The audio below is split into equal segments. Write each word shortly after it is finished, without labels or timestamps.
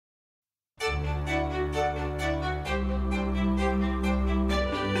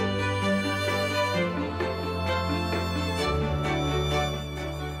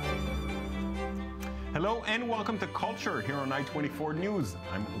and welcome to Culture here on I-24 News.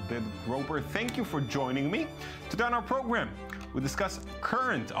 I'm Udit Grober. Thank you for joining me. Today on our program, we discuss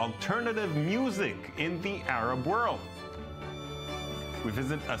current alternative music in the Arab world. We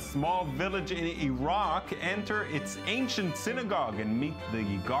visit a small village in Iraq, enter its ancient synagogue, and meet the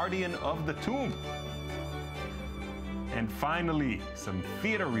guardian of the tomb. And finally, some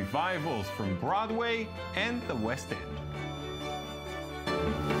theater revivals from Broadway and the West End.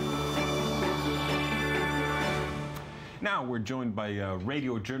 Now we're joined by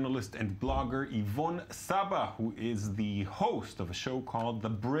radio journalist and blogger Yvonne Saba, who is the host of a show called The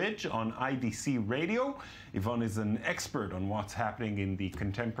Bridge on IDC Radio. Yvonne is an expert on what's happening in the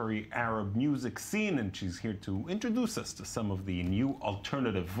contemporary Arab music scene, and she's here to introduce us to some of the new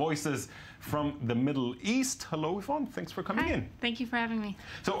alternative voices from the Middle East. Hello, Yvonne. Thanks for coming in. Thank you for having me.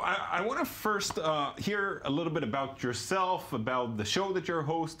 So I want to first hear a little bit about yourself, about the show that you're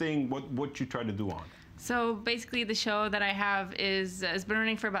hosting, what you try to do on. So basically the show that I have has been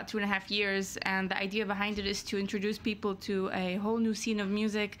running for about 2.5 years, and the idea behind it is to introduce people to a whole new scene of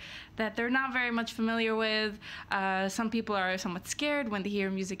music that they're not very much familiar with. Some people are somewhat scared when they hear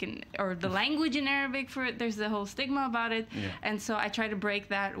music or the language in Arabic for it. There's the whole stigma about it. Yeah. And so I try to break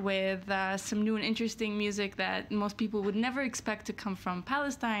that with some new and interesting music that most people would never expect to come from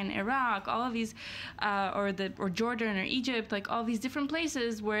Palestine, Iraq, all of these, or Jordan or Egypt, like all these different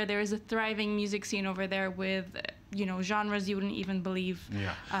places where there is a thriving music scene over there with, you know, genres you wouldn't even believe.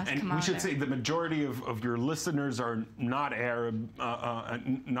 Yeah, and we should say the majority of your listeners are not Arab,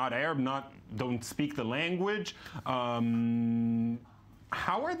 don't speak the language. How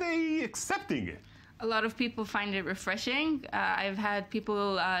are they accepting it? A lot of people find it refreshing. I've had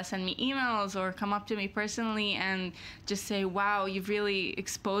people send me emails or come up to me personally and just say, wow, you've really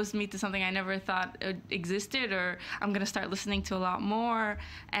exposed me to something I never thought existed, or I'm going to start listening to a lot more.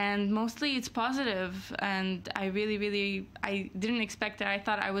 And mostly it's positive. And I I didn't expect it. I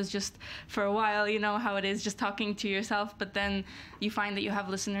thought I was just, for a while, you know how it is, just talking to yourself. But then you find that you have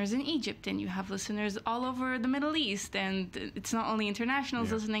listeners in Egypt and you have listeners all over the Middle East. And it's not only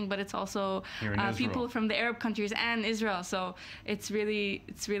internationals listening, but it's also people from the Arab countries and Israel, so it's really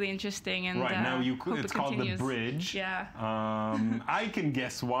interesting. And right now, it's called The Bridge. Yeah. I can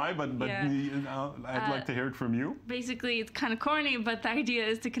guess why, but I'd like to hear it from you. Basically, it's kind of corny, but the idea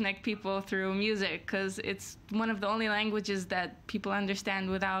is to connect people through music, because it's one of the only languages that people understand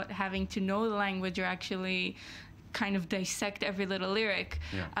without having to know the language or actually kind of dissect every little lyric.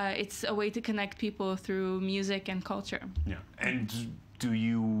 Yeah. It's a way to connect people through music and culture. Yeah. And do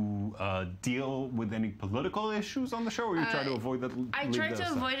you deal with any political issues on the show, or you try to avoid that? I try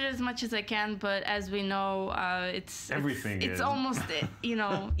to avoid it as much as I can, but as we know, it's almost, you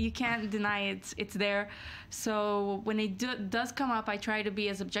know, you can't deny it's there. So when it does come up, I try to be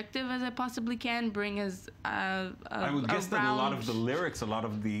as objective as I possibly can, bring as I would guess that a lot of the lyrics, a lot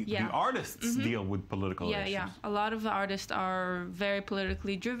of the artists deal with political issues. Yeah, a lot of the artists are very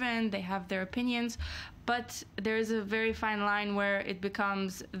politically driven. They have their opinions. But there is a very fine line where it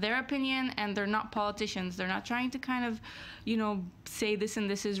becomes their opinion and they're not politicians. They're not trying to kind of, you know, say this and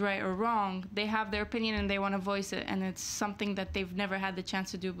this is right or wrong. They have their opinion and they want to voice it. And it's something that they've never had the chance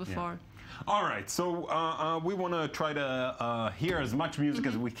to do before. Yeah. All right, so we want to try to hear as much music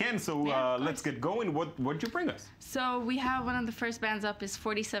as we can, so let's get going. What'd you bring us? So we have one of the first bands up is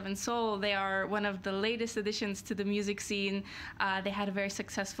 47 Soul. They are one of the latest additions to the music scene. They had a very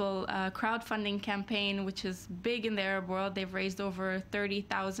successful crowdfunding campaign, which is big in the Arab world. They've raised over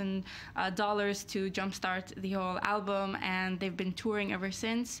 $30,000 to jumpstart the whole album, and they've been touring ever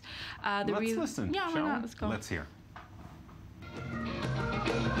since. Let's listen. Yeah, why not? Let's go. Let's hear.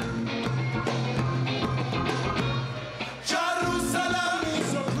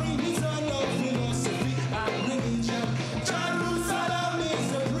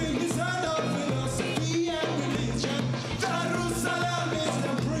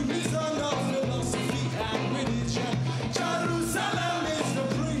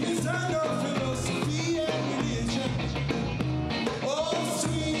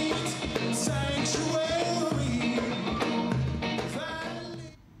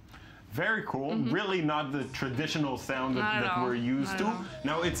 Very cool. Really not the traditional sound that we're used to.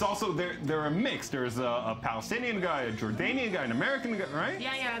 Now, it's also, they're a mix. There's a Palestinian guy, a Jordanian guy, an American guy, right?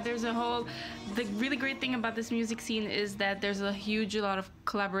 Yeah, there's a whole... The really great thing about this music scene is that there's a lot of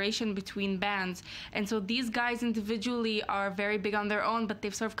collaboration between bands. And so these guys individually are very big on their own, but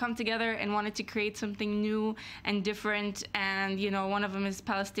they've sort of come together and wanted to create something new and different. And, you know, one of them is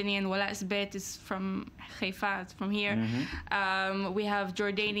Palestinian. Wala Isbet is from Haifa, it's from here. We have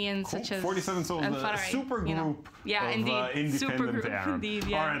Jordanians such as 47 Soul, a super group of independent Arab. Indeed,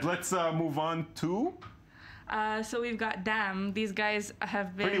 All right, let's move on to... So we've got Damn. These guys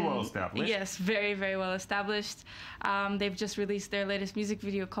have been... Pretty well established. Yes, very, very well established. They've just released their latest music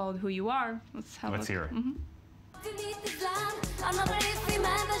video called Who You Are. Let's hear it.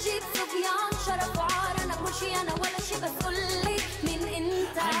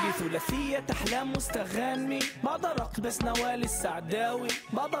 عندي ثلاثية أحلام مستغني بقدر أقبس نوال السعداوي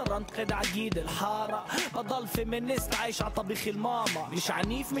بقدر أنتقد عقيد الحارة بضل فيمينيست عايش على طبيخ الماما مش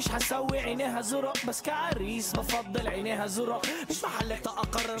عنيف مش هسوي عينيها زرق بس كعريس بفضل عينيها زرق مش محلك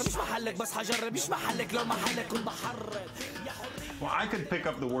تأقرر مش محلك بس هجرب مش محلك لو محلك كنت بحرر. Well, I could pick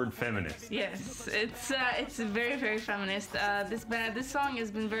up the word feminist. Yes, it's very, very feminist. This song has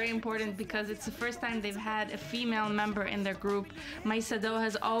been very important because it's the first time they've had a female member in their group. Maïsado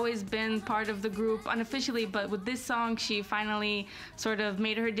has always been part of the group unofficially, but with this song, she finally sort of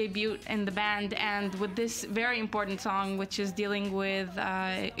made her debut in the band. And with this very important song, which is dealing with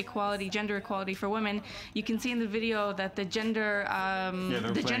equality, gender equality for women, you can see in the video that the gender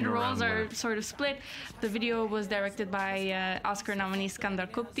roles are sort of split. The video was directed by Oscar nominee Skandar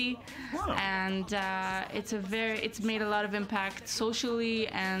Kupti, and it's made a lot of impact socially,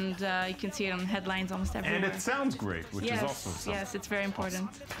 and you can see it on headlines almost everywhere. And it sounds great, which is also something. Yes, it's very important.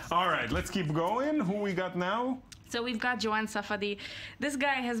 Awesome. All right, let's keep going. Who we got now? So we've got Joanne Safadi. This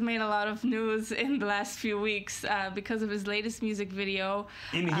guy has made a lot of news in the last few weeks because of his latest music video.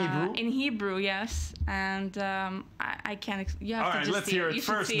 In Hebrew? In Hebrew, yes. And I can't... You have All to right, just let's see hear it. it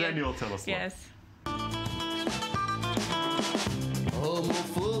first, then you'll tell us. Yes.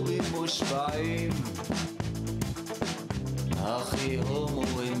 هوموفوبي مشبعين أخي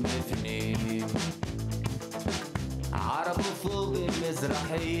هومو الاثنين عربوفوبي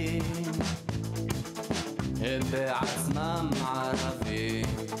مزرحين انباع اسمام عربي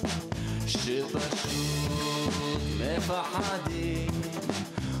شبشوت مفحدين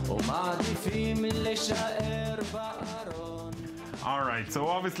ومعرفين من لشائر بقرون. All right, so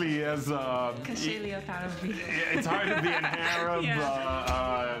obviously as it's hard to be an Arab.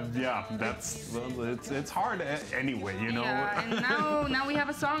 It's hard anyway, you know. Yeah, and now we have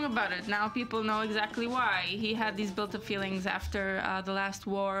a song about it. Now people know exactly why. He had these built-up feelings after the last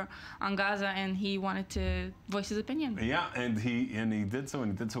war on Gaza, and he wanted to voice his opinion. Yeah, and he did so,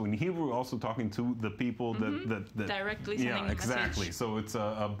 and he did so in Hebrew, also talking to the people that directly sending the exactly. message. So it's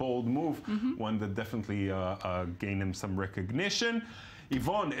a bold move, one that definitely gained him some recognition.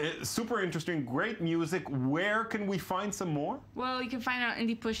 Yvonne, super interesting, great music. Where can we find some more? Well, you can find it on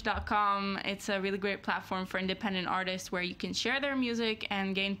indiepush.com. It's a really great platform for independent artists where you can share their music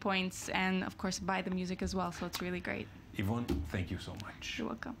and gain points and, of course, buy the music as well. So it's really great. Yvonne, thank you so much. You're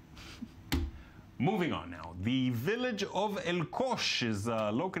welcome. Moving on now, the village of El Kosh is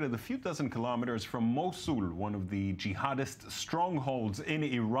located a few dozen kilometers from Mosul, one of the jihadist strongholds in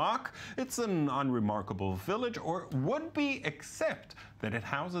Iraq. It's an unremarkable village, or would be, except that it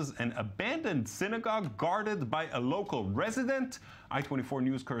houses an abandoned synagogue guarded by a local resident. I-24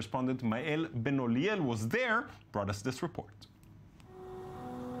 News correspondent Mael Benoliel was there, brought us this report.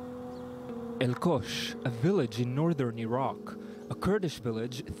 El Kosh, a village in northern Iraq, a Kurdish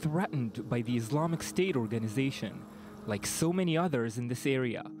village threatened by the Islamic State organization, like so many others in this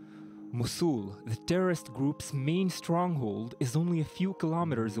area. Mosul, the terrorist group's main stronghold, is only a few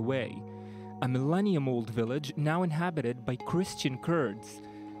kilometers away. A millennium-old village now inhabited by Christian Kurds.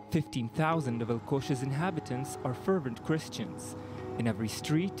 15,000 of El Kosh's inhabitants are fervent Christians. In every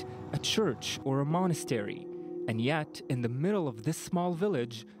street, a church or a monastery. And yet, in the middle of this small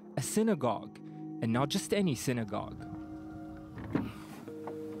village, a synagogue, and not just any synagogue.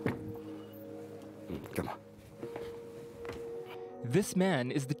 Come on. This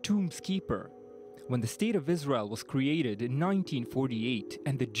man is the tomb's keeper. When the State of Israel was created in 1948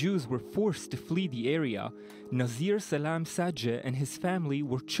 and the Jews were forced to flee the area, Nazir Salam Sajeh and his family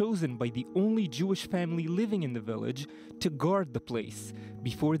were chosen by the only Jewish family living in the village to guard the place,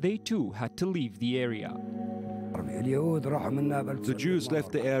 before they too had to leave the area. The Jews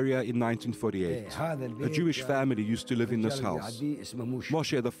left the area in 1948. A Jewish family used to live in this house.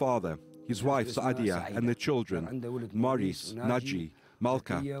 Moshe the father, his wife Saadia, and their children, Maurice, Naji,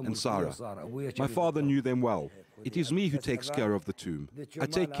 Malka, and Sarah. My father knew them well. It is me who takes care of the tomb. I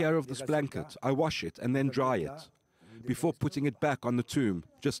take care of this blanket, I wash it and then dry it, before putting it back on the tomb,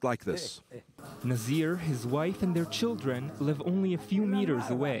 just like this. Nazir, his wife, and their children live only a few meters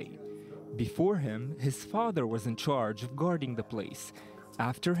away. Before him, his father was in charge of guarding the place.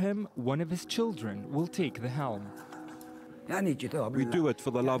 After him, one of his children will take the helm. We do it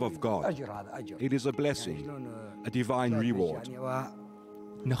for the love of God. It is a blessing, a divine reward.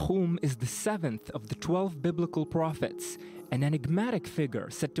 Nahum is the 7th of the 12 biblical prophets, an enigmatic figure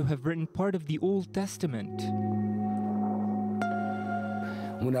said to have written part of the Old Testament.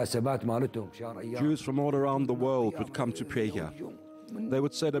 Jews from all around the world would come to pray here. They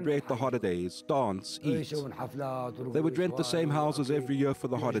would celebrate the holidays, dance, eat. They would rent the same houses every year for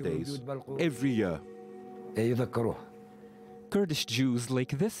the holidays. Every year. Kurdish Jews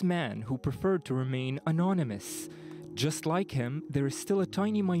like this man who preferred to remain anonymous. Just like him, there is still a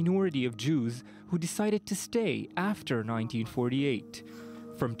tiny minority of Jews who decided to stay after 1948.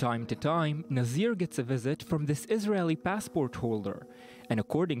 From time to time, Nazir gets a visit from this Israeli passport holder, and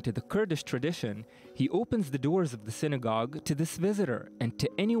according to the Kurdish tradition, he opens the doors of the synagogue to this visitor and to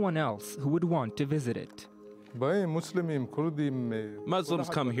anyone else who would want to visit it. Muslims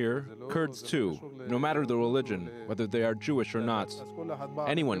come here, Kurds too, no matter the religion, whether they are Jewish or not.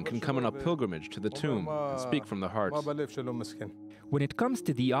 Anyone can come on a pilgrimage to the tomb and speak from the heart. When it comes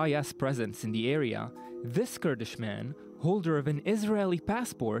to the IS presence in the area, this Kurdish man, holder of an Israeli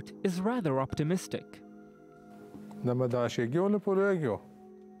passport, is rather optimistic.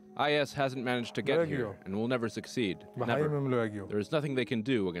 IS hasn't managed to get here and will never succeed. Never. There is nothing they can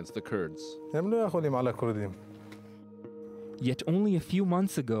do against the Kurds. Yet only a few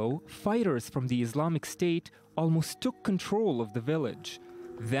months ago, fighters from the Islamic State almost took control of the village.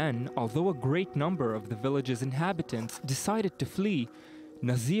 Then, although a great number of the village's inhabitants decided to flee,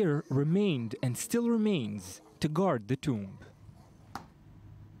 Nazir remained and still remains to guard the tomb.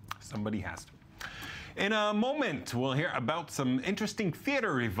 Somebody has to. In a moment, we'll hear about some interesting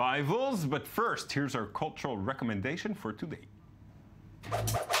theater revivals, but first, here's our cultural recommendation for today.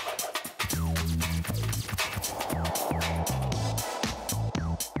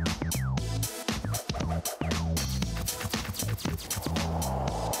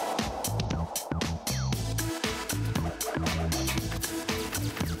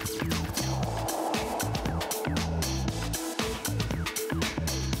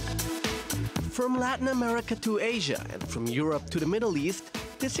 From Latin America to Asia and from Europe to the Middle East,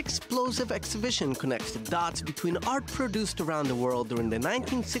 this explosive exhibition connects the dots between art produced around the world during the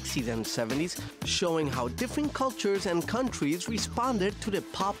 1960s and 70s, showing how different cultures and countries responded to the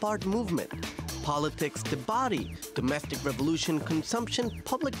pop art movement. Politics, the body, domestic revolution, consumption,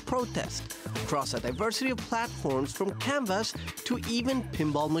 public protest, across a diversity of platforms from canvas to even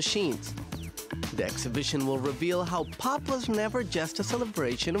pinball machines. The exhibition will reveal how pop was never just a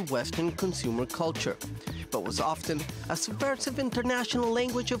celebration of Western consumer culture, but was often a subversive international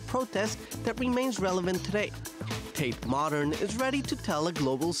language of protest that remains relevant today. Tate Modern is ready to tell a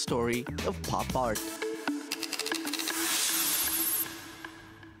global story of pop art.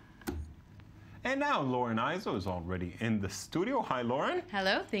 And now Lauren Izo is already in the studio. Hi, Lauren.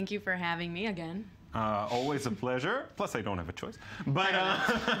 Hello, thank you for having me again. Always a pleasure. Plus, I don't have a choice. But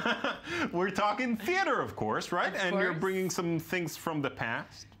we're talking theater, of course, right? And you're bringing some things from the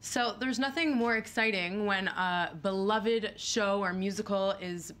past. So there's nothing more exciting when a beloved show or musical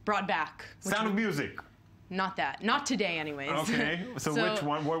is brought back. Sound of Music. Not that. Not today, anyways. Okay. So which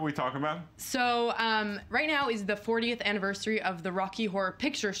one? What are we talking about? So right now is the 40th anniversary of the Rocky Horror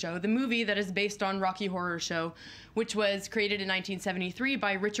Picture Show, the movie that is based on Rocky Horror Show, which was created in 1973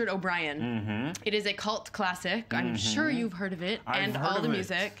 by Richard O'Brien. Mm-hmm. It is a cult classic. Mm-hmm. I'm sure you've heard of it. I've and heard all of the it.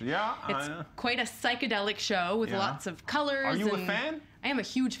 music. Yeah. It's quite a psychedelic show with lots of colors. Are you a fan? I am a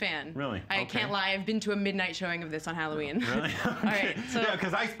huge fan. Really? I can't lie. I've been to a midnight showing of this on Halloween. Really? All right. So yeah,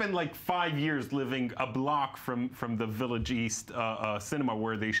 because I spent like 5 years living a block from the Village East cinema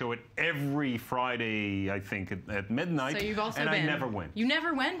where they show it every Friday, I think, at midnight. So you've also been. And I never went. You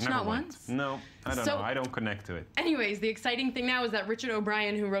never went? Never Not went. once? No, I don't know. I don't connect to it. Anyways, the exciting thing now is that Richard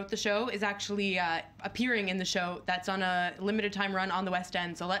O'Brien, who wrote the show, is actually appearing in the show that's on a limited time run on the West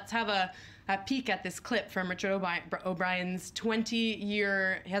End. So let's have a peek at this clip from Richard O'Brien's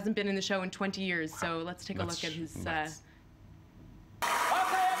 20-year. He hasn't been in the show in 20 years, so let's take a look at his. Okay,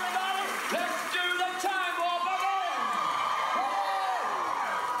 everybody, let's do the time warp again.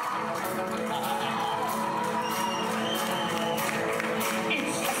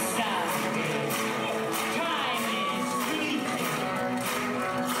 It's Saturday. Time is fleeting.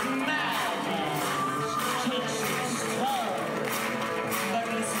 Madness takes its toll. But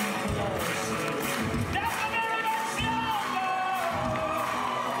listen closely. That's a very much longer.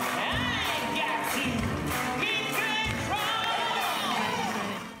 I got you. Keep it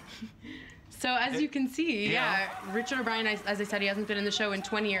trying. So as you can see, Richard O'Brien, as I said, he hasn't been in the show in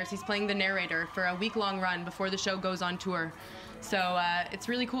 20 years. He's playing the narrator for a week-long run before the show goes on tour. So it's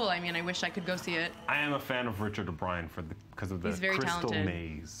really cool. I mean, I wish I could go see it. I am a fan of Richard O'Brien because of the Crystal talented.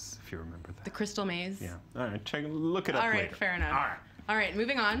 Maze, if you remember that. The Crystal Maze? Yeah. All right, look it up All right, later. fair enough. All right. All right,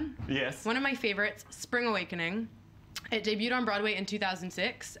 moving on. Yes. One of my favorites, Spring Awakening. It debuted on Broadway in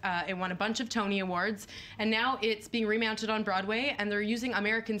 2006. It won a bunch of Tony Awards, and now it's being remounted on Broadway, and they're using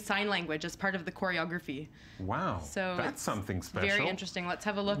American Sign Language as part of the choreography. Wow, So that's something special. Very interesting. Let's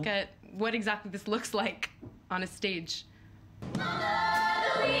have a look at what exactly this looks like on a stage.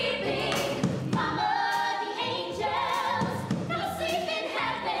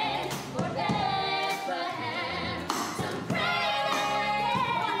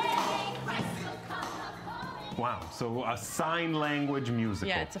 Wow, so a sign language musical.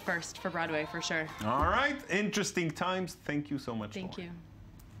 Yeah, it's a first for Broadway for sure. All right, interesting times. Thank you so much. Thank you.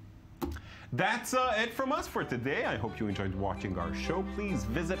 That's it from us for today. I hope you enjoyed watching our show. Please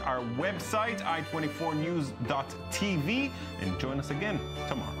visit our website, i24news.tv, and join us again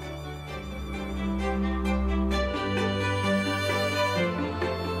tomorrow.